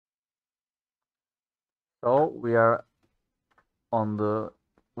So we are on the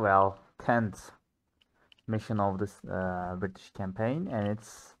 10th mission of this British campaign, and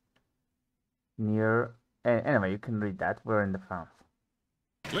it's near. Anyway, you can read that. We're in the France.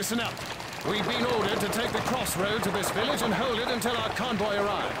 Listen up. We've been ordered to take the crossroad to this village and hold it until our convoy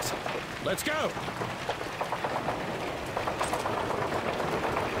arrives. Let's go.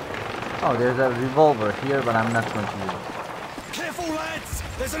 Oh, there's a revolver here, but I'm not going to use it. Careful, lads!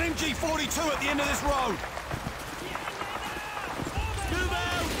 There's an MG42 at the end of this road. Move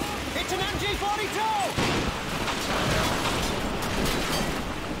out! It's an MG42!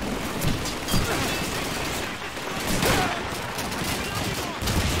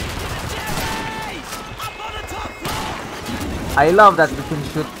 I love that we can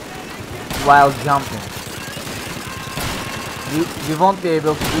shoot while jumping. We won't be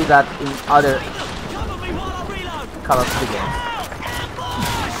able to do that in other Call of Duty games.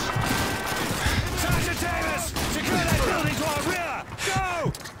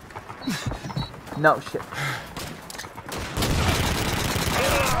 No shit.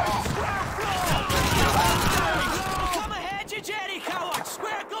 Come ahead, you jetty coward!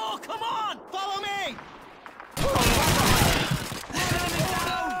 Square goal, come on! Follow me!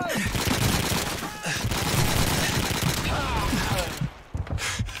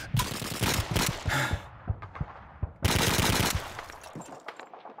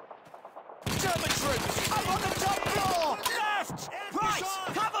 German troops! Up on the top floor! Left! Right!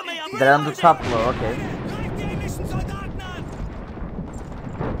 Cover me! I'm They're on the top floor, okay.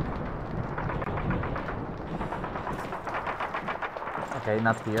 Okay,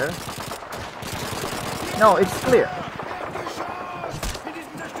 not here. No, it's clear.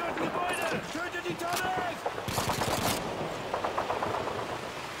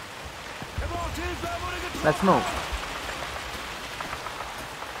 Let's move.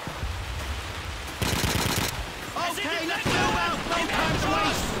 Okay, let's move out! No time to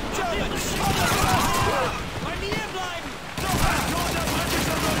waste! Germans! On the front! Bei mir bleiben!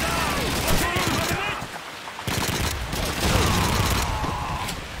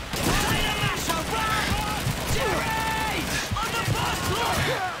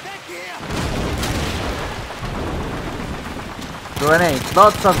 Grenades,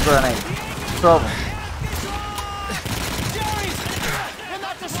 lots of grenades. Throw them.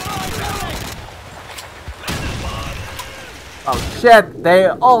 Oh shit, they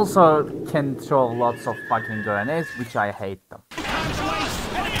also can throw lots of fucking grenades, which I hate them.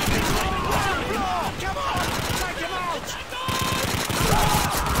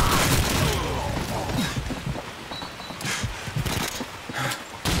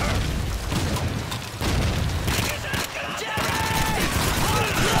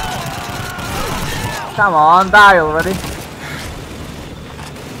 Come on, die already.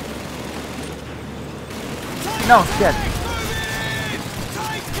 No shit.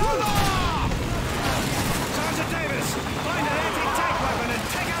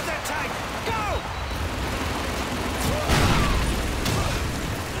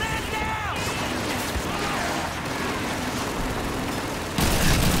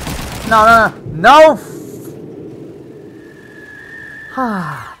 No.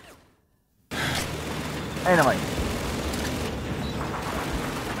 Anyway.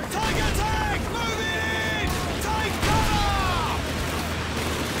 Tiger tank! Move in! Take cover!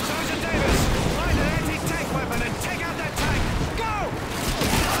 Sergeant Davis, find an anti-tank weapon and take out that tank! Go!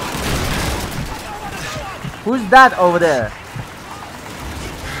 Who's that over there?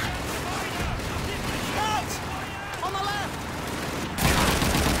 Out! On the left!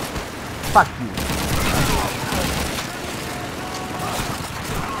 Fuck you.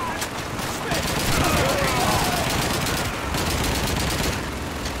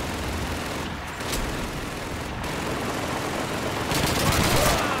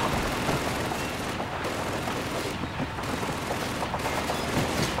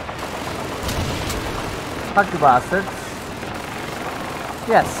 Fuck you bastards.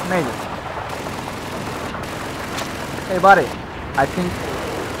 Yes, made it. Hey buddy, I think...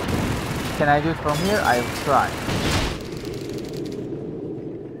 Can I do it from here? I'll try.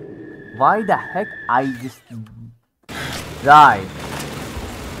 Why the heck I just died?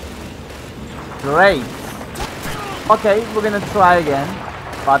 Great. Okay, we're gonna try again,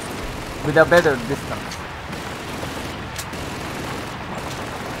 but with a better distance.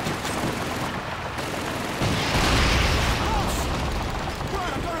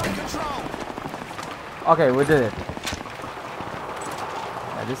 Okay, we did it.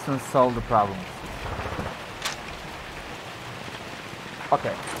 Yeah, this one solved the problem.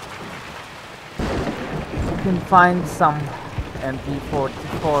 Okay. You can find some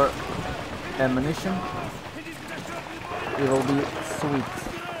MP44 ammunition. it will be sweet.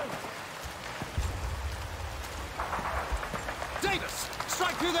 Davis,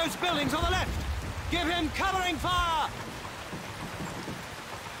 strike through those buildings on the left. Give him covering fire.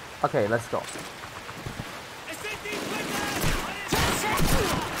 Okay, let's go.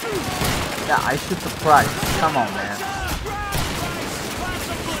 Yeah, I shoot the price. Come on, man.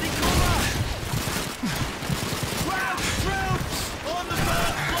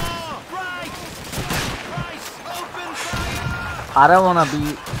 I don't wanna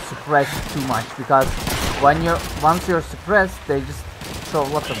be suppressed too much because once you're suppressed, they just throw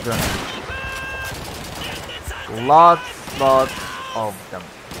lots of grenades. Lots of them.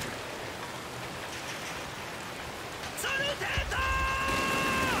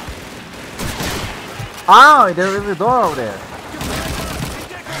 Oh, there is a door over there.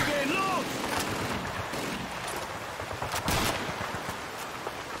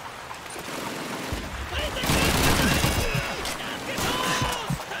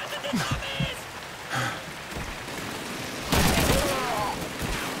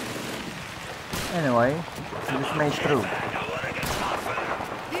 Anyway, we just made through.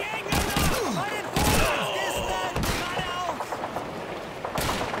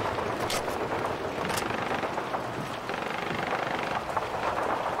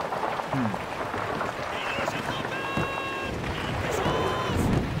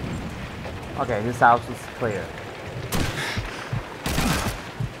 Okay, this house is clear.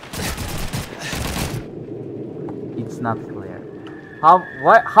 It's not clear.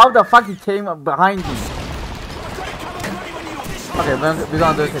 How the fuck it came up behind me? Okay, we're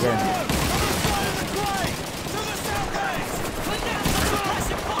gonna do it again.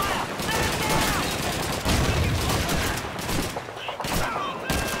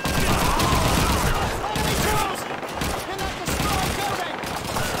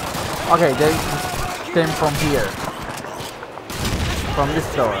 Okay, they came from here. From this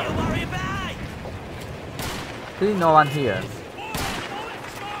door. Really no one here.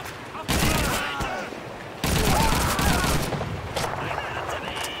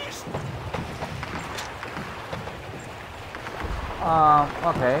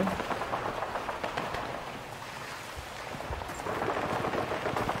 Okay.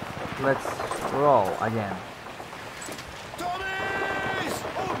 Let's roll again.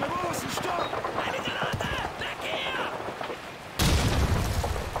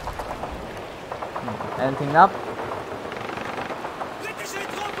 Anything up?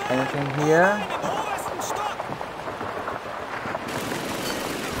 Anything here?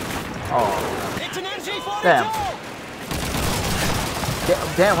 Oh. Damn.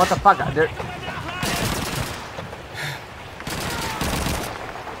 Damn, what the fuck?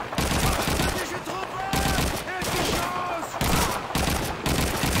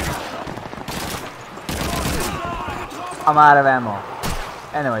 I'm out of ammo.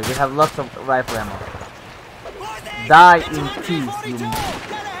 Anyway, we have lots of rifle ammo. Die in peace, you.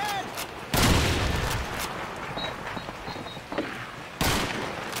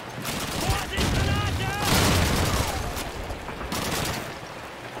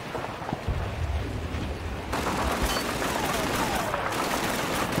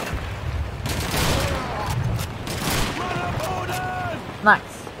 Nice.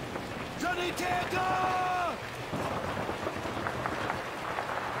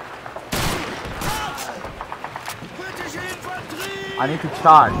 I need to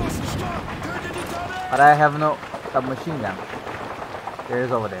charge, but I have no submachine gun. There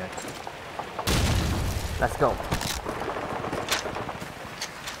is over there. Let's go.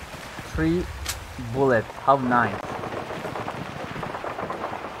 3 bullets. How nice.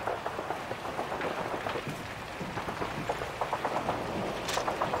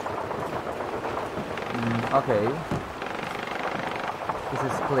 Okay. This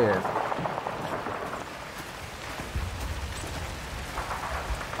is clear.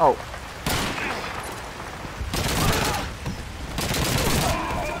 Oh.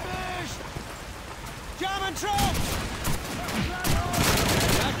 German troops!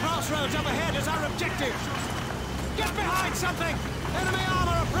 That crossroads up ahead is our objective. Get behind something! Enemy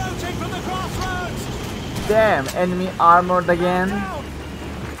armor approaching from the crossroads! Damn, enemy armored again.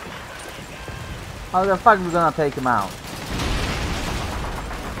 How the fuck are we gonna take him out?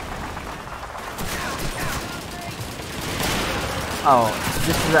 Oh,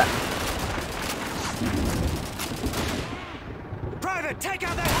 this is a... Private, take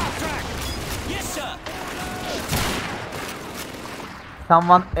out that half track! Yes, sir.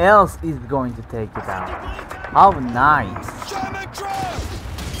 Someone else is going to take it out. How nice. German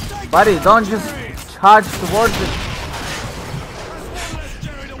troops! Buddy, don't just charge towards it. There's one less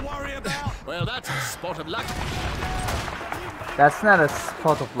Jerry to worry about. Well, that's a spot of luck. That's not a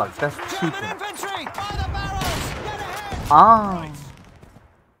spot of luck. That's cheating. German infantry! By the barrels! Get ahead! Ah,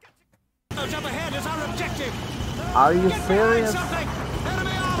 Up ahead is our objective! are you Get behind serious? something!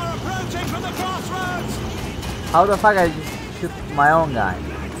 Enemy armor approaching from the crossroads! How the fuck I just shoot my own guy?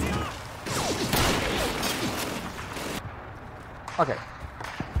 Okay,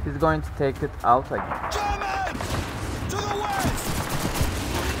 he's going to take it out again. Germans! To the west!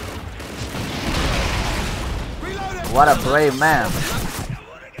 Reloading! What a brave man!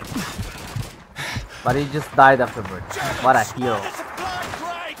 But he just died afterwards. What a hero! Supply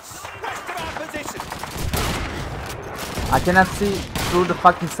crates! West of our position! I cannot see through the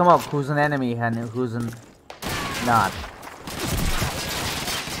fucking smoke who's an enemy and who's not. Enemy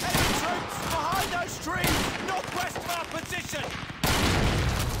troops behind those trees! Northwest of our position!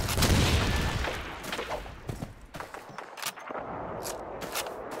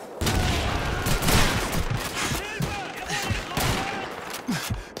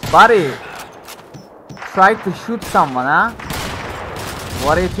 Buddy, try to shoot someone, huh?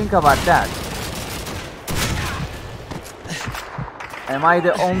 What do you think about that? Am I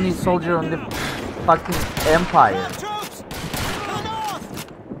the only soldier on the fucking empire? Troops! To the north!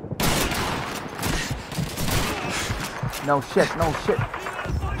 No shit, no shit.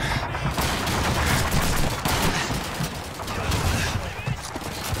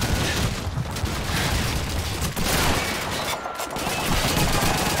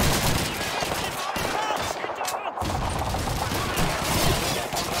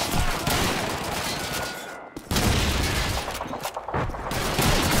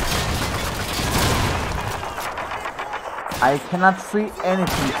 I cannot see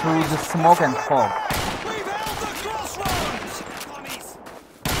anything through the smoke and fog. We've held the crossroads!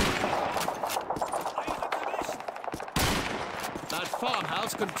 That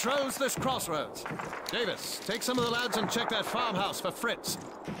farmhouse controls this crossroads. Davis, take some of the lads and check that farmhouse for Fritz.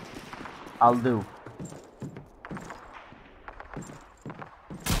 I'll do.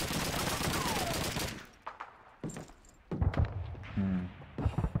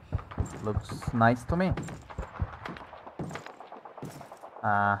 Looks nice to me.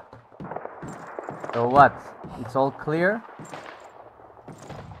 So what? It's all clear?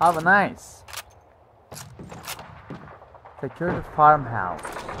 Have a nice. Secure the farmhouse.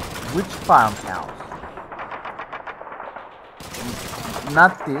 Which farmhouse?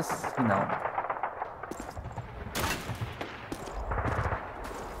 Not this, you know.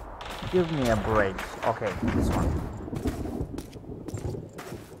 Give me a break. Okay, this one.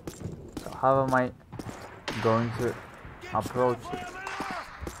 So how am I going to approach it?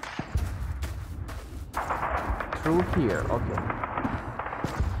 Through here, okay.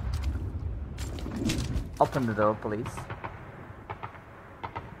 Open the door, please.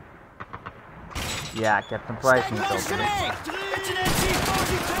 Yeah, Captain Price Stay needs to close to open me! it. It's an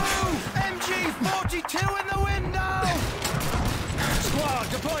MG-42! MG-42 in the window! Squad,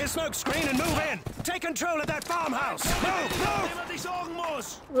 deploy a smoke screen and move in. Take control of that farmhouse. Move, move!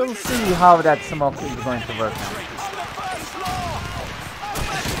 We'll see how that smoke is going to work now.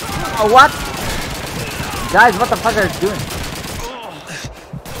 Oh, what? Guys, what the fuck are you doing?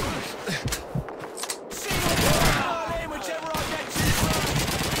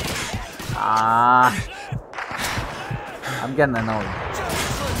 I'm getting annoyed.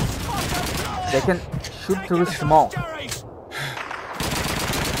 They can shoot through smoke.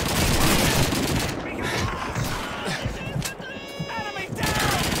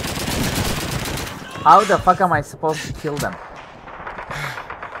 How the fuck am I supposed to kill them?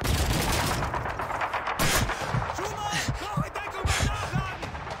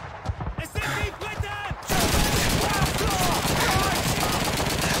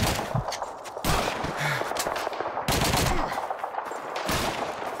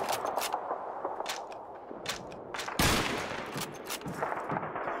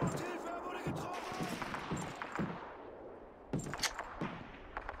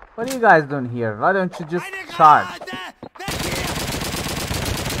 What are you guys doing here? Why don't you just charge?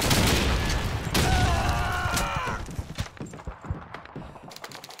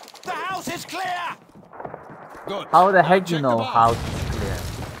 The house is clear! Good. How the heck Now you check know the barn. house is clear?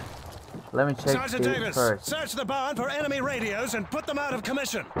 Let me check Sergeant it Davis, first. search the barn for enemy radios and put them out of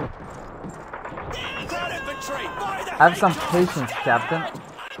commission. Ground infantry! By the Have some helicopters! patience, Captain.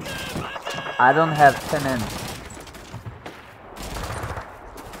 I don't have 10 ends.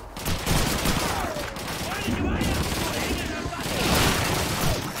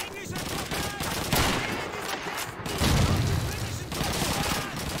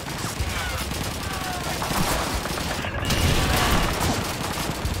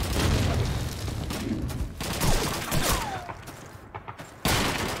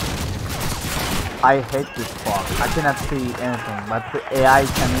 I hate this fog. I cannot see anything, but the AI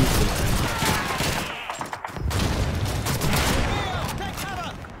can easily.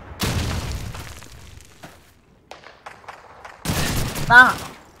 Ah!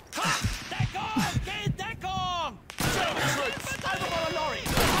 Deck on! Get deck on! German troops! Over by the lorry!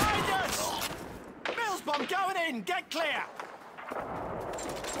 Behind us! Mills bomb going in! Get clear!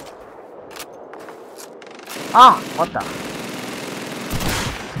 Ah! What the?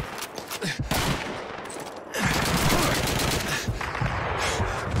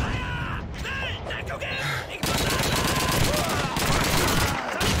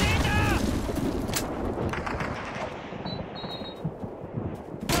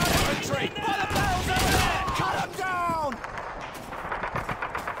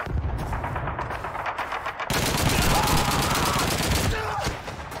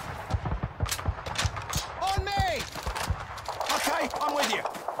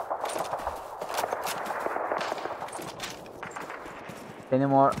 Any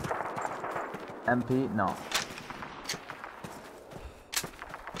more MP? No.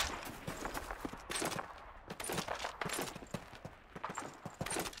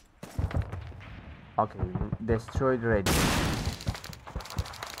 Okay, destroyed radio.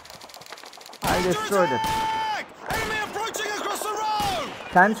 I destroyed it. Enemy approaching across the road!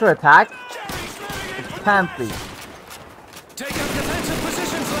 Counter attack? It can't be. Take up defensive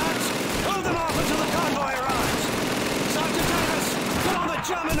positions, lads. Hold them off until the convoy arrives. Sergeant Davis, put on the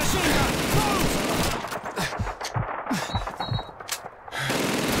German machine gun. Move!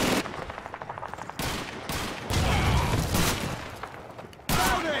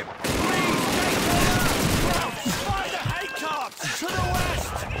 Found him! Please take cover! Spider hate cops! To the west!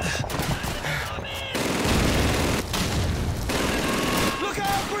 Look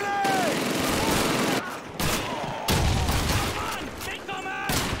out, grenade!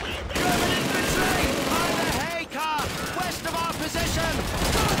 German infantry! Behind the hay car! West of our position!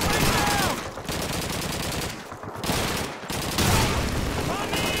 Bring down!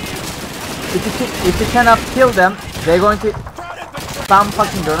 If you cannot kill them, they're going to spam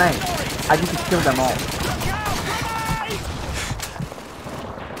fucking grenades. I need to kill them all.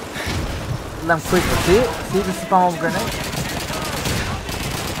 Kill them quickly. See the spam of grenades?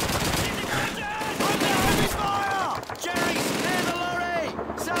 Heavy fire! Jerry's near the lorry!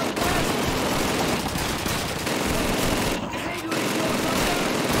 Southwest!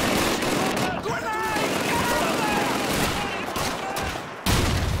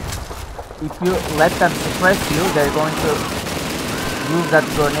 If you let them suppress you, they're going to use that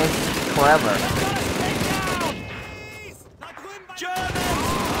grenade forever.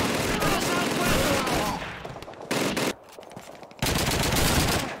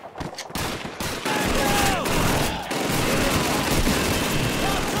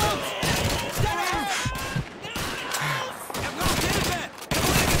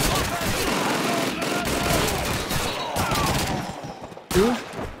 See?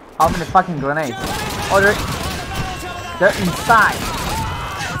 How many fucking grenades? Oh, they're inside.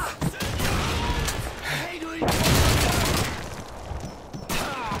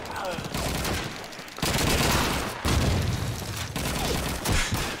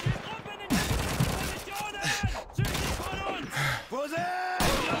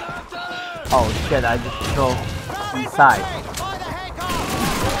 Oh shit, I just drove inside.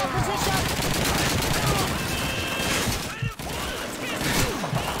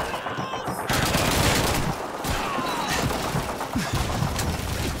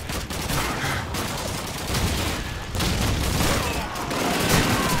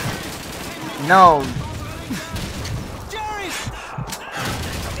 No.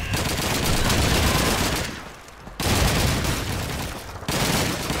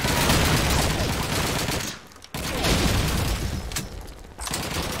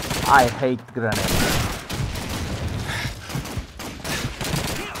 I hate grenades.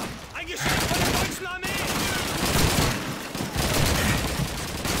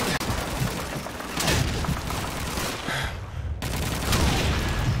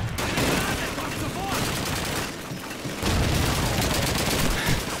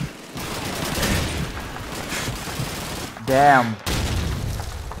 Damn.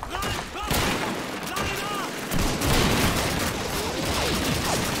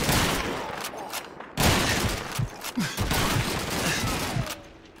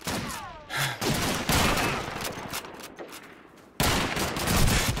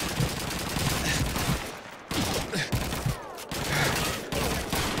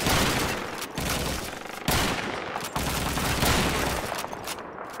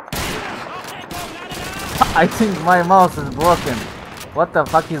 I think my mouse is broken. What the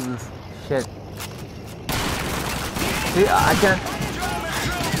fuck is this shit? See, I can. German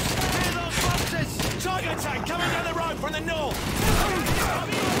troops! Hear those boxes! Tiger tank coming down the road from the north!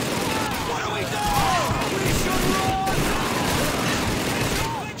 What do we do? We should run!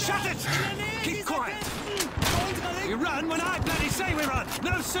 Shut it! Keep quiet! We run when I bloody say we run!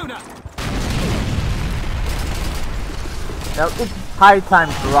 No sooner! Now it's high time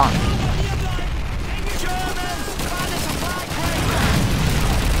to run. Germans! Find us a flag break!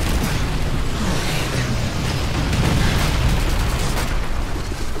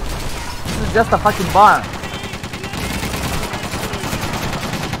 This is just a fucking barn.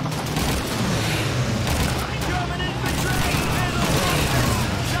 German infantry! Near the fortress!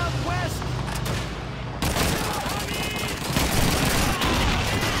 Southwest!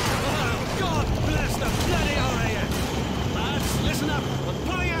 Oh, God bless the bloody eye! Lads, listen up! We're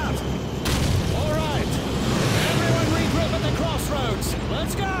pulling out! All right! Everyone regroup at the crossroads!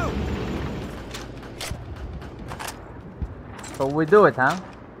 Let's go! So we do it, huh?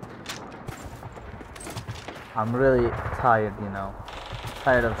 I'm really tired, you know.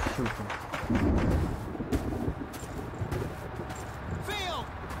 Tired of shooting. Field!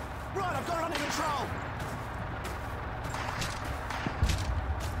 Right, I've got it under control!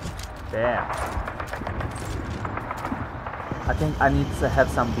 Damn. I think I need to have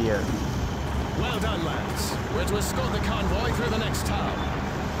some beer. Well done, lads. We're to escort the convoy through the next town.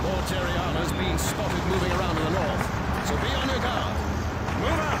 More Terriana's being spotted moving around to the north, so be on your guard.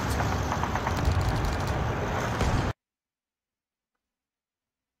 Move out!